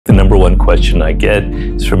one question I get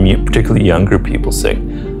is from particularly younger people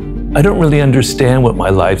saying, I don't really understand what my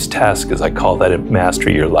life's task is. I call that master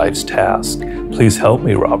your life's task. Please help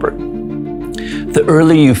me, Robert. The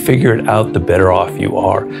earlier you figure it out, the better off you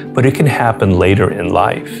are, but it can happen later in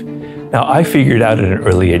life. Now, I figured out at an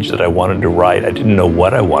early age that I wanted to write. I didn't know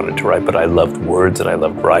what I wanted to write, but I loved words and I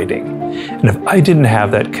loved writing. And if I didn't have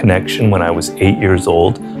that connection when I was 8 years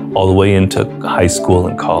old, all the way into high school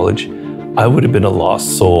and college, I would have been a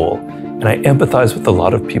lost soul. And I empathize with a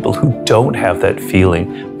lot of people who don't have that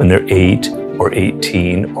feeling when they're 8 or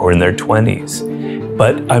 18 or in their 20s.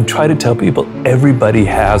 But I'm trying to tell people everybody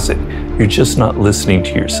has it. You're just not listening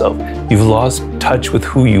to yourself. You've lost touch with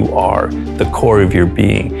who you are, the core of your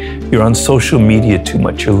being. You're on social media too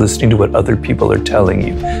much. You're listening to what other people are telling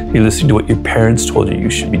you. You're listening to what your parents told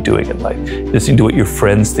you should be doing in life. You're listening to what your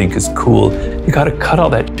friends think is cool. You gotta cut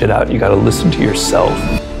all that shit out. You gotta listen to yourself.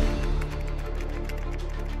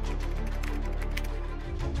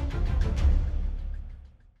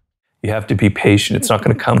 You have to be patient. It's not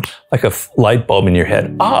going to come like a light bulb in your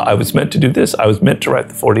head. I was meant to do this. I was meant to write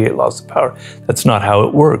the 48 Laws of Power. That's not how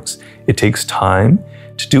it works. It takes time.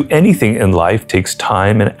 To do anything in life takes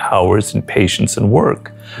time and hours and patience and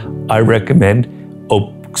work. I recommend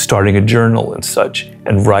starting a journal and such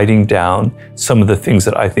and writing down some of the things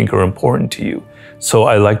that I think are important to you. So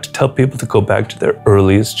I like to tell people to go back to their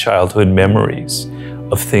earliest childhood memories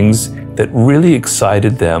of things that really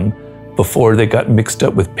excited them before they got mixed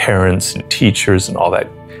up with parents and teachers and all that,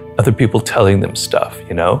 other people telling them stuff,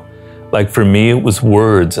 you know? Like for me, it was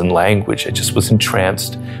words and language. I just was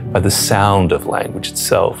entranced by the sound of language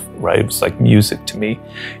itself, right? It was like music to me.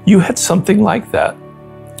 You had something like that.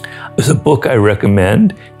 There's a book I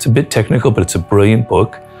recommend. It's a bit technical, but it's a brilliant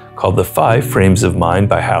book called The 5 Frames of Mind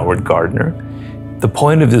by Howard Gardner. The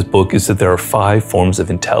point of this book is that there are 5 forms of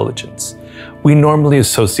intelligence. We normally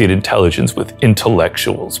associate intelligence with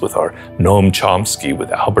intellectuals, with our Noam Chomsky,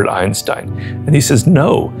 with Albert Einstein. And he says,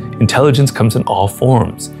 no, intelligence comes in all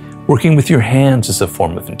forms. Working with your hands is a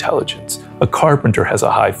form of intelligence. A carpenter has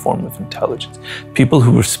a high form of intelligence. People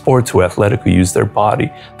who are sports, who are athletic, who use their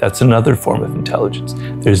body, that's another form of intelligence.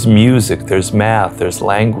 There's music, there's math, there's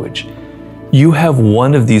language. You have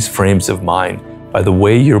one of these frames of mind. By the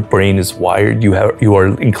way your brain is wired, you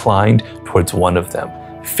are inclined towards one of them.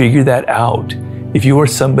 Figure that out. If you are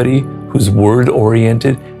somebody who's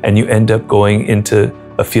word-oriented and you end up going into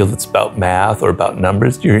a field that's about math or about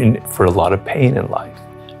numbers, you're in for a lot of pain in life,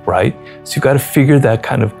 right? So you've got to figure that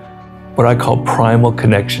kind of what I call primal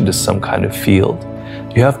connection to some kind of field.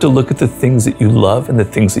 You have to look at the things that you love and the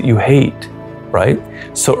things that you hate, right?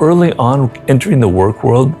 So early on, entering the work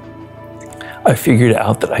world, I figured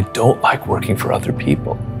out that I don't like working for other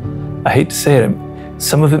people. I hate to say it,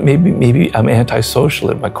 some of it maybe I'm antisocial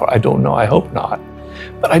in my core. I don't know, I hope not.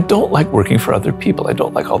 But I don't like working for other people. I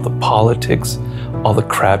don't like all the politics, all the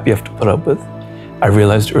crap you have to put up with. I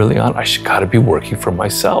realized early on, I gotta be working for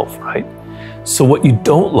myself, right? So what you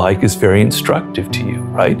don't like is very instructive to you,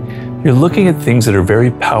 right? You're looking at things that are very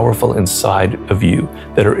powerful inside of you,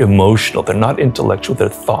 that are emotional. They're not intellectual, they're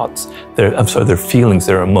thoughts. They're feelings,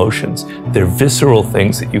 they're emotions. They're visceral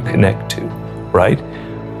things that you connect to, right?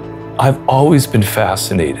 I've always been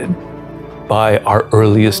fascinated by our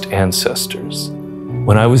earliest ancestors.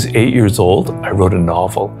 When I was 8 years old, I wrote a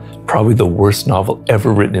novel, probably the worst novel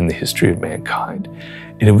ever written in the history of mankind.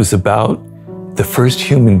 And it was about the first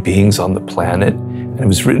human beings on the planet, and it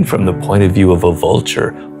was written from the point of view of a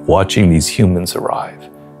vulture watching these humans arrive.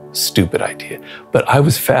 Stupid idea. But I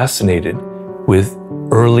was fascinated with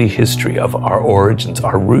early history of our origins,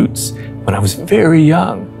 our roots, when I was very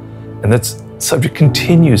young. And that subject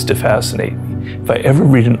continues to fascinate me. If I ever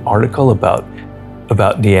read an article about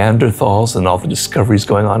Neanderthals and all the discoveries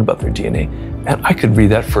going on about their DNA, and I could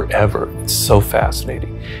read that forever. It's so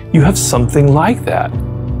fascinating. You have something like that.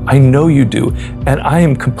 I know you do. And I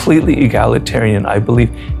am completely egalitarian. I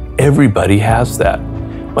believe everybody has that.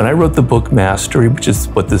 When I wrote the book Mastery, which is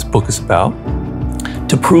what this book is about,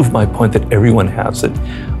 to prove my point that everyone has it,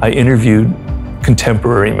 I interviewed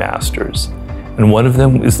contemporary masters. And one of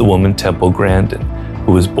them is the woman Temple Grandin,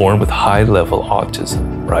 who was born with high-level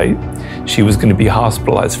autism, right? She was going to be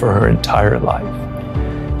hospitalized for her entire life.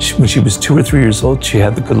 When she was 2 or 3 years old, she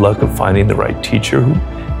had the good luck of finding the right teacher who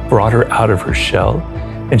brought her out of her shell.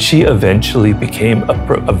 And she eventually became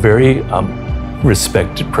a very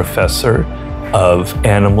respected professor of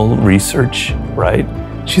animal research, right?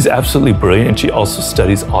 She's absolutely brilliant, and she also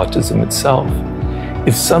studies autism itself.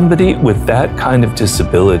 If somebody with that kind of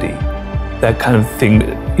disability, that kind of thing,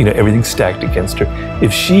 everything stacked against her,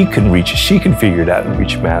 if she can figure it out and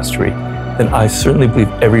reach mastery, then I certainly believe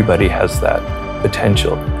everybody has that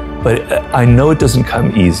potential. But I know it doesn't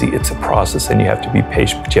come easy. It's a process, and you have to be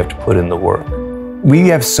patient, but you have to put in the work. We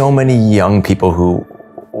have so many young people who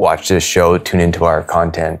watch this show, tune into our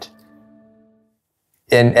content,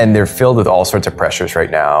 and they're filled with all sorts of pressures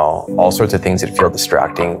right now, all sorts of things that feel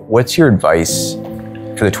distracting. What's your advice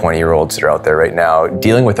for the 20-year-olds that are out there right now,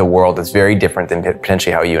 dealing with a world that's very different than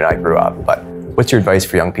potentially how you and I grew up? But what's your advice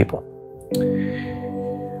for young people?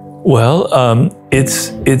 Well,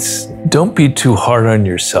 it's don't be too hard on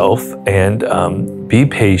yourself, and be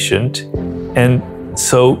patient. And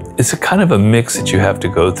so it's a kind of a mix that you have to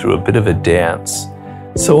go through, a bit of a dance.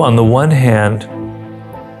 So on the one hand,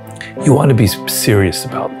 you want to be serious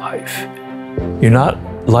about life.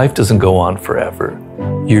 Life doesn't go on forever.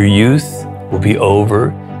 Your youth will be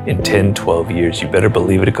over in 10, 12 years. You better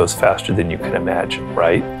believe it. It goes faster than you can imagine,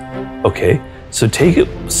 right? Okay, so take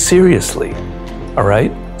it seriously, all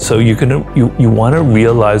right? So you want to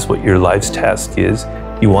realize what your life's task is.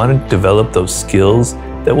 You want to develop those skills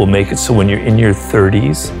that will make it so when you're in your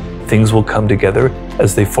 30s, things will come together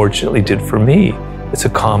as they fortunately did for me. It's a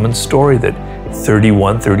common story that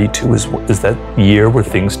 31, 32 is that year where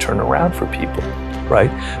things turn around for people, right?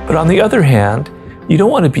 But on the other hand, you don't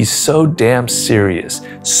want to be so damn serious,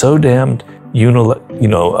 so damned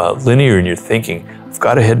linear in your thinking. I've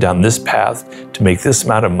got to head down this path to make this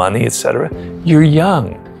amount of money, etc. You're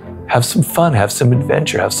young. Have some fun, have some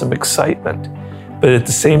adventure, have some excitement. But at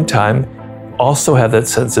the same time, also have that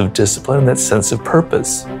sense of discipline and that sense of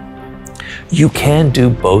purpose. You can do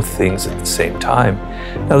both things at the same time.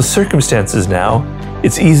 Now, the circumstances now,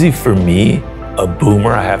 it's easy for me, a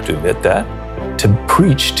boomer, I have to admit that, to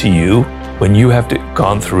preach to you when you have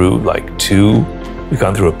gone through we've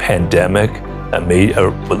gone through a pandemic,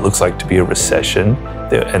 what looks like to be a recession,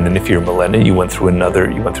 and then if you're a millennial, you went through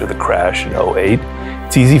the crash in 08.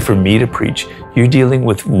 It's easy for me to preach. You're dealing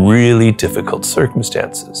with really difficult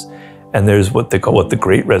circumstances. And there's what they call the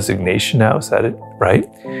Great Resignation now, is that it, right?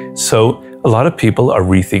 So a lot of people are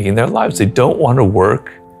rethinking their lives. They don't want to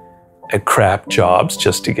work at crap jobs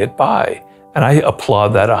just to get by. And I applaud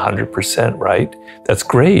that 100%, right? That's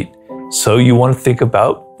great. So you want to think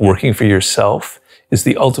about working for yourself is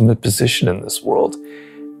the ultimate position in this world.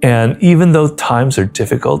 And even though times are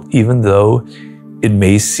difficult, even though it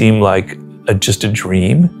may seem like just a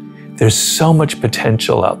dream, there's so much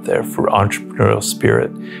potential out there for entrepreneurial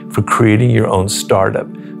spirit, for creating your own startup,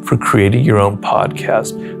 for creating your own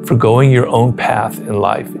podcast, for going your own path in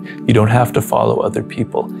life. You don't have to follow other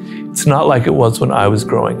people. It's not like it was when I was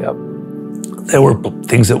growing up. There were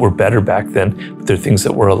things that were better back then, but there are things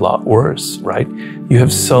that were a lot worse, right? You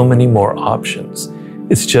have so many more options.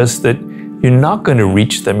 It's just that you're not going to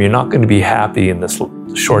reach them. You're not going to be happy in this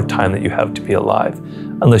short time that you have to be alive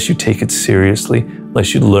unless you take it seriously,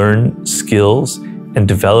 unless you learn skills and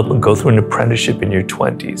develop and go through an apprenticeship in your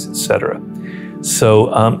 20s, etc.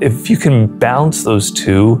 So if you can balance those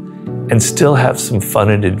two and still have some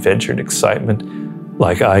fun and adventure and excitement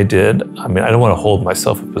like I did, I mean, I don't want to hold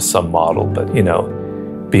myself up as some model, but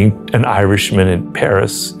being an Irishman in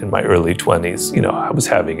Paris in my early 20s, I was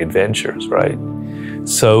having adventures, right?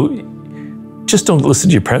 So just don't listen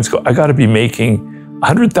to your parents go, I got to be making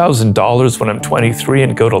 $100,000 when I'm 23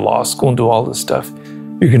 and go to law school and do all this stuff.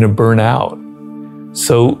 You're going to burn out.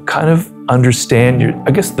 So kind of understand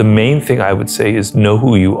I guess the main thing I would say is know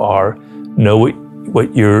who you are, know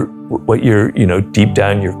what you're deep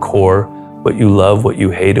down your core, what you love, what you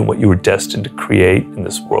hate, and what you were destined to create in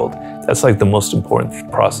this world. That's like the most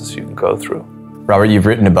important process you can go through. Robert, you've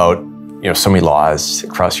written about so many laws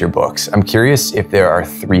across your books. I'm curious if there are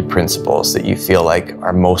 3 principles that you feel like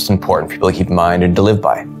are most important for people to keep in mind and to live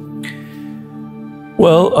by.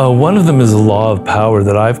 Well, one of them is a law of power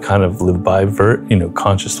that I've kind of lived by,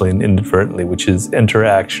 consciously and inadvertently, which is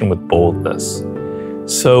interaction with boldness.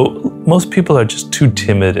 So most people are just too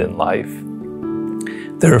timid in life.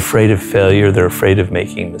 They're afraid of failure. They're afraid of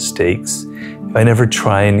making mistakes. If I never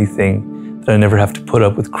try anything, then I never have to put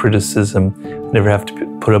up with criticism. I never have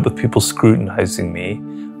to put up with people scrutinizing me,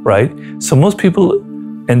 right? So most people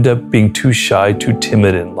end up being too shy, too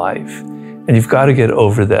timid in life. And you've got to get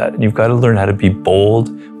over that. And you've got to learn how to be bold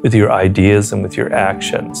with your ideas and with your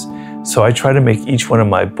actions. So I try to make each one of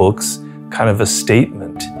my books kind of a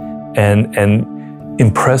statement and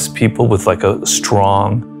impress people with like a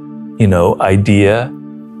strong, idea,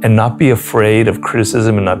 and not be afraid of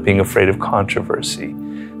criticism and not being afraid of controversy.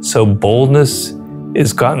 So boldness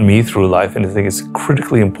has gotten me through life, and I think it's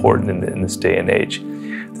critically important in this day and age.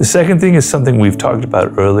 The second thing is something we've talked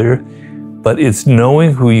about earlier, but it's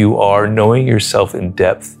knowing who you are, knowing yourself in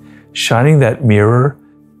depth, shining that mirror,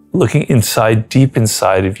 looking inside, deep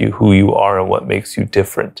inside of you, who you are and what makes you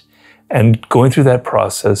different, and going through that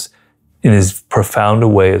process in as profound a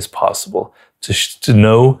way as possible, to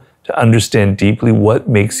know, to understand deeply what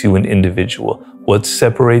makes you an individual, what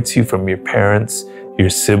separates you from your parents, your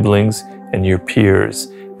siblings, and your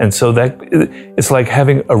peers. And so that it's like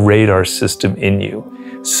having a radar system in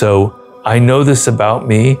you. So I know this about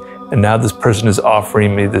me, and now this person is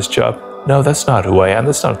offering me this job. No, that's not who I am.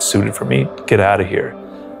 That's not suited for me. Get out of here.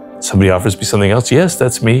 Somebody offers me something else. Yes,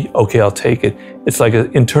 that's me. Okay, I'll take it. It's like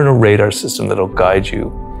an internal radar system that'll guide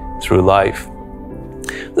you through life.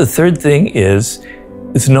 The third thing is,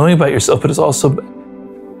 it's knowing about yourself, but it's also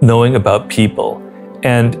knowing about people.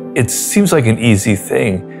 And it seems like an easy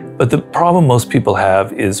thing, but the problem most people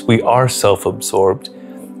have is we are self-absorbed.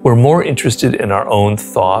 We're more interested in our own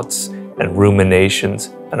thoughts and ruminations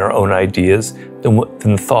and our own ideas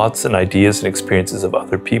than thoughts and ideas and experiences of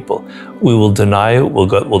other people. We will deny it,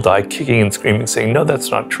 we'll die kicking and screaming, saying, no,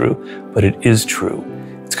 that's not true, but it is true.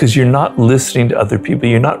 It's because you're not listening to other people,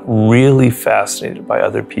 you're not really fascinated by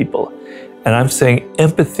other people. And I'm saying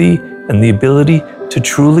empathy and the ability to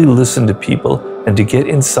truly listen to people and to get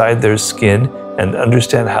inside their skin and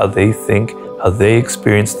understand how they think, how they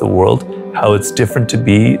experience the world, how it's different to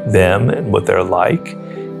be them and what they're like,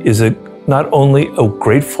 is not only a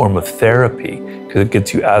great form of therapy, because it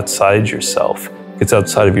gets you outside yourself, gets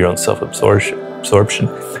outside of your own self-absorption,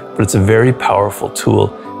 but it's a very powerful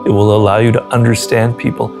tool. It will allow you to understand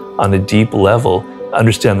people on a deep level,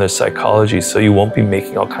 understand their psychology, so you won't be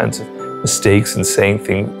making all kinds of mistakes and saying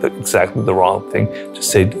exactly the wrong thing to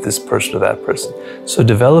say to this person or that person. So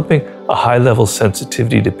developing a high-level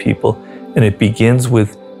sensitivity to people, and it begins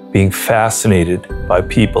with being fascinated by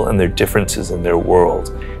people and their differences in their world.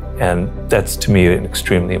 And that's, to me, an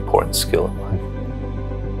extremely important skill in life.